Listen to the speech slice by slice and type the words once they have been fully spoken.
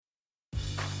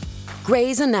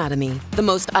Grey's Anatomy, the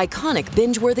most iconic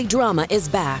binge-worthy drama, is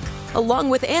back,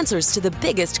 along with answers to the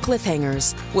biggest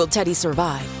cliffhangers. Will Teddy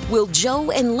survive? Will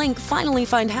Joe and Link finally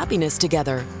find happiness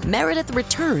together? Meredith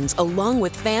returns along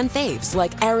with fan faves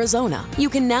like Arizona. You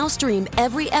can now stream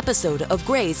every episode of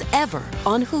Grey's ever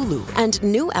on Hulu, and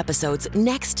new episodes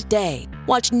next day.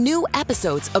 Watch new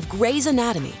episodes of Grey's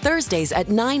Anatomy Thursdays at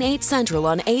 9/8 Central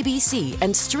on ABC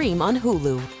and stream on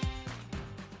Hulu.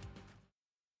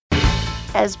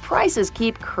 As prices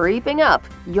keep creeping up,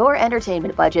 your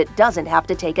entertainment budget doesn't have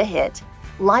to take a hit.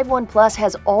 Live One Plus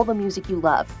has all the music you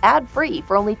love, ad-free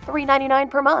for only $3.99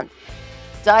 per month.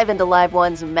 Dive into Live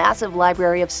One's massive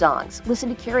library of songs,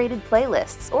 listen to curated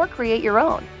playlists, or create your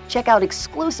own. Check out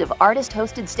exclusive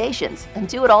artist-hosted stations, and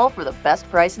do it all for the best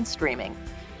price in streaming.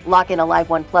 Lock in a Live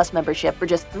One Plus membership for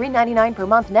just $3.99 per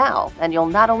month now, and you'll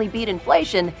not only beat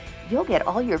inflation, you'll get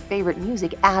all your favorite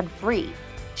music ad-free.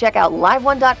 Check out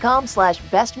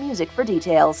liveone.com/bestmusic for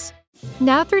details.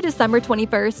 Now through December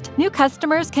 21st, new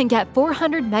customers can get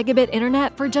 400 megabit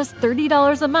internet for just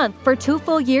 $30 a month for 2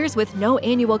 full years with no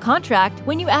annual contract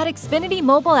when you add Xfinity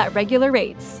Mobile at regular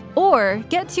rates. Or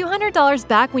get $200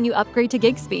 back when you upgrade to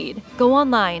gig speed. Go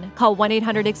online, call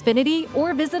 1-800-XFINITY,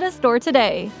 or visit a store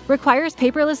today. Requires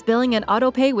paperless billing and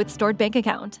autopay with stored bank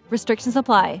account. Restrictions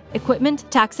apply. Equipment,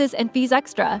 taxes, and fees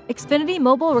extra. Xfinity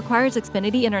Mobile requires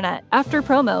Xfinity Internet. After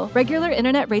promo, regular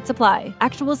internet rates apply.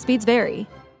 Actual speeds vary.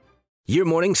 Your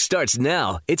morning starts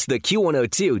now. It's the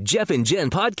Q102 Jeff and Jen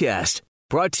podcast,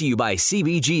 brought to you by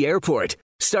CBG Airport.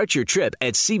 Start your trip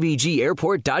at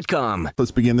CBGAirport.com.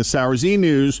 Let's begin this hour's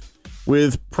E-News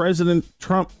with President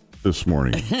Trump this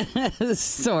morning.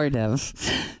 Sort of.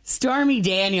 Stormy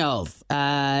Daniels.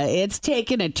 It's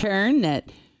taken a turn that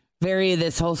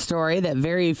this whole story that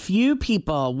very few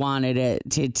people wanted it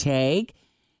to take,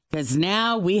 because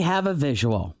now we have a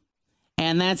visual.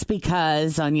 And that's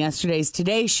because on yesterday's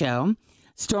Today Show,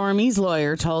 Stormy's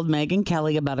lawyer told Megyn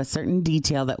Kelly about a certain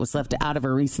detail that was left out of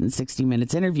a recent 60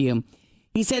 Minutes interview.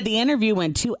 He said the interview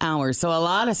went 2 hours, so a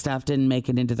lot of stuff didn't make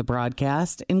it into the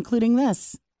broadcast, including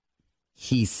this.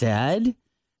 He said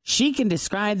she can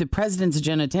describe the president's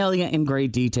genitalia in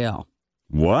great detail.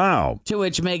 Wow. To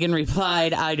which Megyn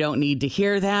replied, I don't need to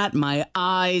hear that. My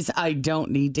eyes, I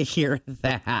don't need to hear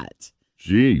that.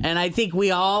 Gee. And I think we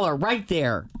all are right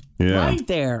there. Yeah. Right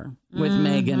there with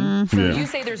Megyn. Would you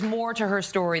say there's more to her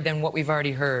story than what we've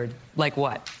already heard? Like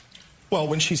what? Well,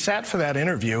 when she sat for that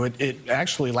interview, it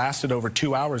actually lasted over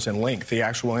 2 hours in length, the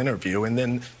actual interview. And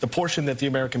then the portion that the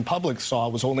American public saw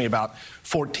was only about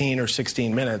 14 or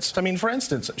 16 minutes. I mean, for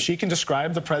instance, she can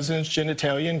describe the president's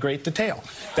genitalia in great detail.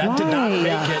 That did not make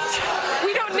it.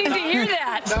 We don't need to hear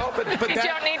that. No, but we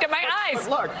don't need to. My eyes.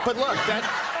 But look,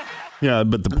 that. Yeah,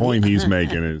 but the point he's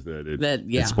making is that,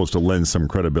 it's supposed to lend some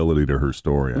credibility to her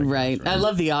story. Right. I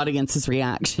love the audience's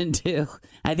reaction, too.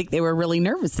 I think they were really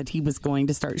nervous that he was going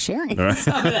to start sharing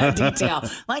some of that detail.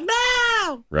 Like,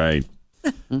 no! Right.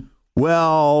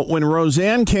 Well, when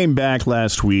Roseanne came back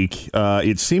last week,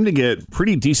 it seemed to get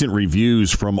pretty decent reviews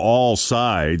from all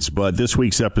sides, but this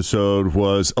week's episode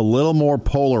was a little more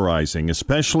polarizing,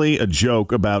 especially a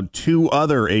joke about 2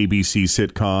 other ABC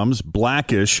sitcoms,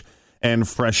 Blackish and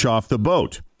Fresh Off the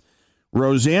Boat.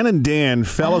 Roseanne and Dan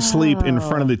fell asleep in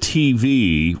front of the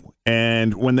TV,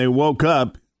 and when they woke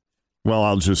up, well,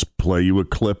 I'll just play you a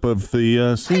clip of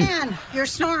the scene. Dan, you're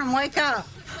snoring. Wake up.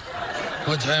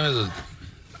 What time is it?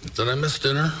 Did I miss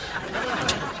dinner?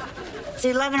 It's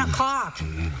 11 o'clock.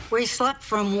 We slept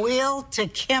from Wheel to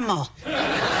Kimmel. You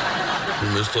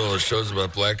missed all the shows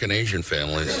about Black and Asian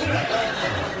families.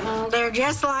 They're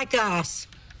just like us.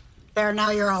 There,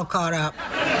 now you're all caught up.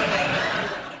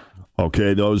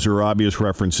 Okay, those are obvious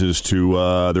references to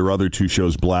their other 2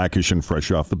 shows, Blackish and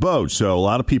Fresh Off the Boat. So a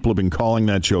lot of people have been calling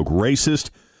that joke racist,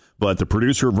 but the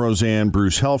producer of Roseanne,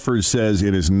 Bruce Helford, says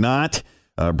it is not.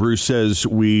 Bruce says,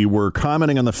 we were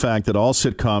commenting on the fact that all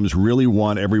sitcoms really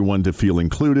want everyone to feel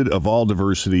included of all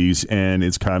diversities, and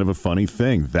it's kind of a funny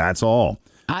thing. That's all.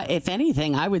 If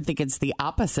anything, I would think it's the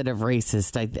opposite of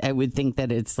racist. I would think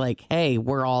that it's like, hey,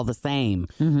 we're all the same.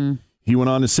 Mm-hmm. He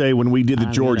went on to say, when we did the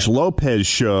George Lopez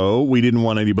show, we didn't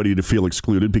want anybody to feel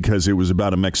excluded because it was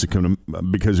about a Mexican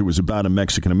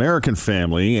American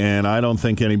family, and I don't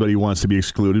think anybody wants to be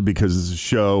excluded because it's a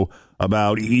show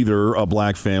about either a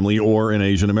black family or an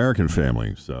Asian American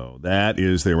family. So that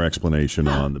is their explanation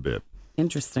on the bit.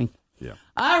 Interesting. Yeah.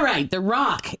 All right. The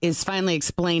Rock is finally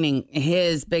explaining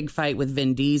his big fight with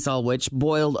Vin Diesel, which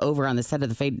boiled over on the set of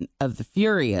The Fate of the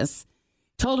Furious.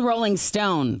 Told Rolling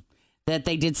Stone that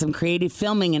they did some creative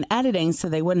filming and editing so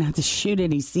they wouldn't have to shoot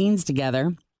any scenes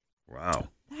together. Wow.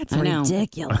 That's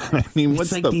ridiculous. I mean,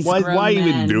 what's like why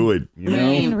even do it? You know? I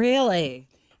mean, really?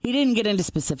 He didn't get into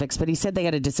specifics, but he said they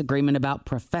had a disagreement about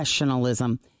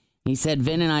professionalism. He said,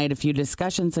 Vin and I had a few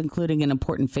discussions, including an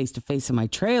important face-to-face in my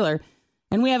trailer,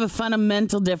 and we have a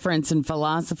fundamental difference in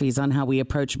philosophies on how we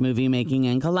approach movie making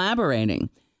and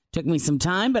collaborating. Took me some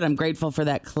time, but I'm grateful for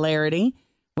that clarity,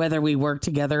 whether we work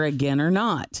together again or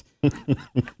not.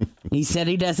 He said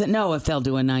he doesn't know if they'll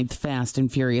do a 9th Fast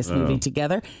and Furious movie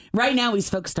together. Right now, he's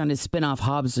focused on his spin-off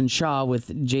Hobbs and Shaw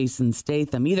with Jason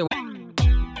Statham. Either way.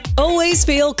 Always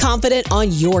feel confident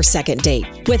on your second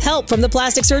date. With help from the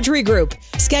Plastic Surgery Group.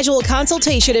 Schedule a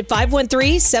consultation at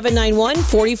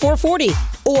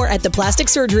 513-791-4440 or at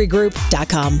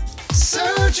theplasticsurgerygroup.com.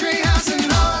 Surgery has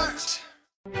an art.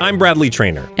 I'm Bradley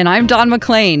Trainer. And I'm Don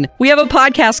McClain. We have a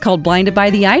podcast called Blinded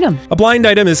by the Item. A blind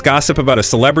item is gossip about a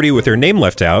celebrity with their name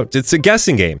left out. It's a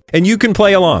guessing game, and you can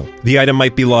play along. The item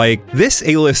might be like, this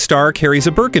A-list star carries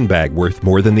a Birkin bag worth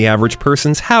more than the average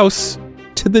person's house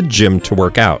to the gym to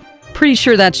work out. Pretty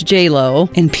sure that's J-Lo.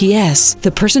 And P.S.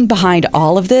 the person behind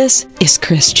all of this is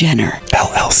Kris Jenner,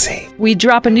 LLC. We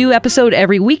drop a new episode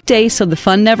every weekday so the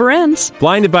fun never ends.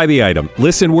 Blinded by the Item.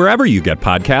 Listen wherever you get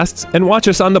podcasts and watch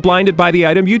us on the Blinded by the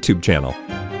Item YouTube channel.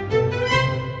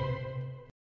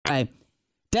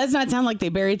 Does not sound like they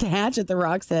buried the hatchet, The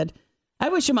Rock said. I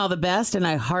wish him all the best, and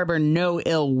I harbor no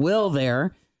ill will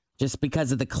there just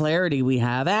because of the clarity we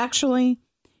have. Actually,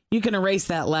 you can erase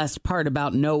that last part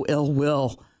about no ill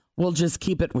will. We'll just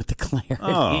keep it with the clarity.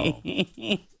 Oh.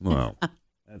 Well,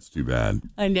 that's too bad.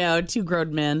 I know, 2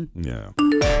 grown men. Yeah.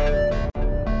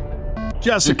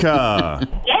 Jessica.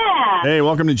 Yeah. Hey,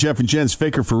 welcome to Jeff and Jen's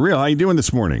Faker for Real. How you doing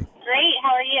this morning? Great.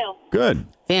 How are you? Good.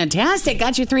 Fantastic.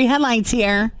 Got your 3 headlines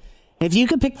here. If you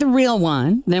could pick the real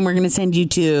one, then we're going to send you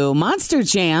to Monster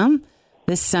Jam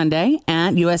this Sunday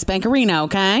at U.S. Bank Arena,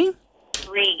 okay?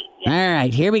 Great. All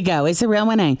right, here we go. It's a real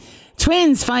one, eh?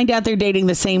 Twins find out they're dating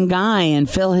the same guy and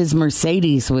fill his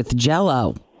Mercedes with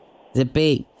Jell-O. Zip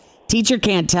B. Teacher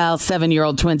can't tell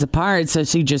 7-year-old twins apart, so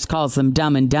she just calls them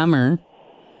Dumb and Dumber.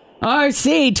 Or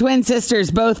C. Twin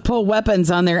sisters both pull weapons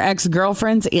on their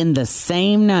ex-girlfriends in the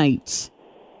same night.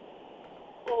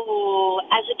 Ooh,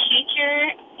 as a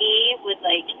teacher, E would,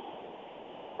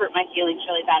 hurt my feelings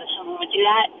really bad if someone would do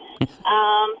that.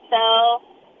 So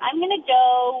I'm going to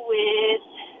go with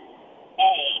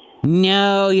A.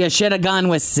 No, you should have gone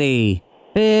with C.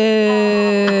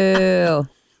 Boo.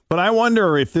 But I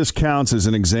wonder if this counts as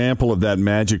an example of that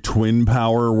magic twin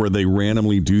power where they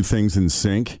randomly do things in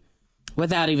sync.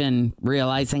 Without even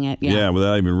realizing it. Yeah,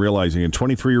 without even realizing it.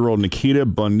 23-year-old Nikita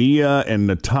Bonilla and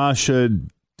Natasha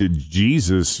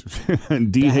DeJesus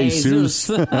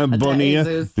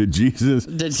Bonilla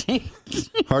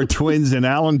DeJesus are twins in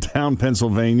Allentown,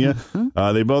 Pennsylvania.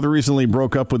 They both recently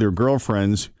broke up with their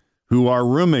girlfriends, who are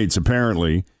roommates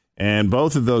apparently, and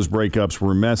both of those breakups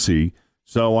were messy.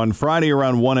 So on Friday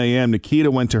around 1 a.m.,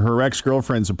 Nikita went to her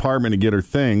ex-girlfriend's apartment to get her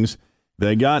things.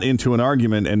 They got into an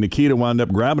argument, and Nikita wound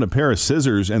up grabbing a pair of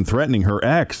scissors and threatening her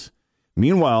ex.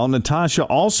 Meanwhile, Natasha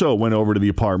also went over to the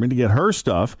apartment to get her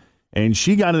stuff, and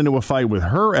she got into a fight with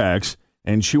her ex,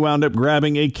 and she wound up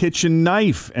grabbing a kitchen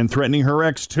knife and threatening her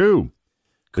ex too.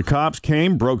 The cops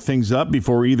came, broke things up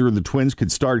before either of the twins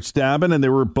could start stabbing, and they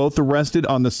were both arrested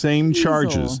on the same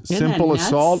charges. Simple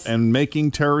assault and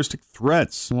making terroristic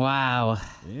threats. Wow.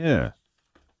 Yeah.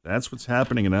 That's what's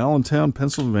happening in Allentown,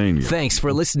 Pennsylvania. Thanks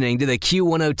for listening to the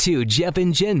Q102 Jeff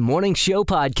and Jen Morning Show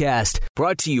podcast,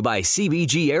 brought to you by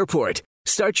CBG Airport.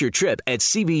 Start your trip at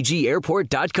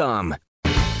CBGAirport.com.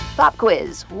 Pop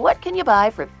quiz. What can you buy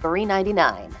for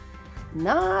 $3.99?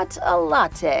 Not a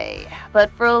latte, but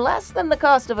for less than the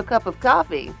cost of a cup of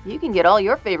coffee, you can get all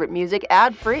your favorite music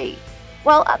ad-free.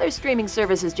 While other streaming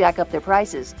services jack up their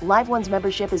prices, Live One's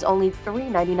membership is only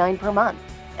 $3.99 per month,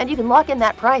 and you can lock in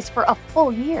that price for a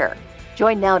full year.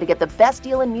 Join now to get the best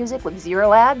deal in music with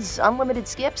 0 ads, unlimited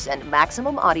skips, and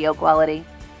maximum audio quality.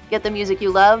 Get the music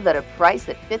you love at a price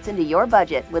that fits into your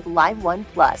budget with Live One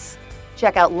Plus.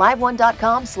 Check out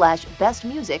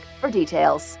liveone.com/bestmusic for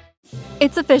details.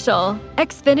 It's official.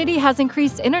 Xfinity has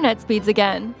increased internet speeds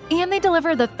again, and they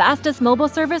deliver the fastest mobile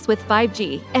service with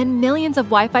 5G and millions of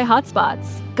Wi-Fi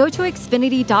hotspots. Go to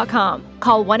Xfinity.com,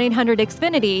 call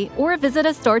 1-800-XFINITY, or visit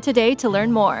a store today to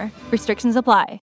learn more. Restrictions apply.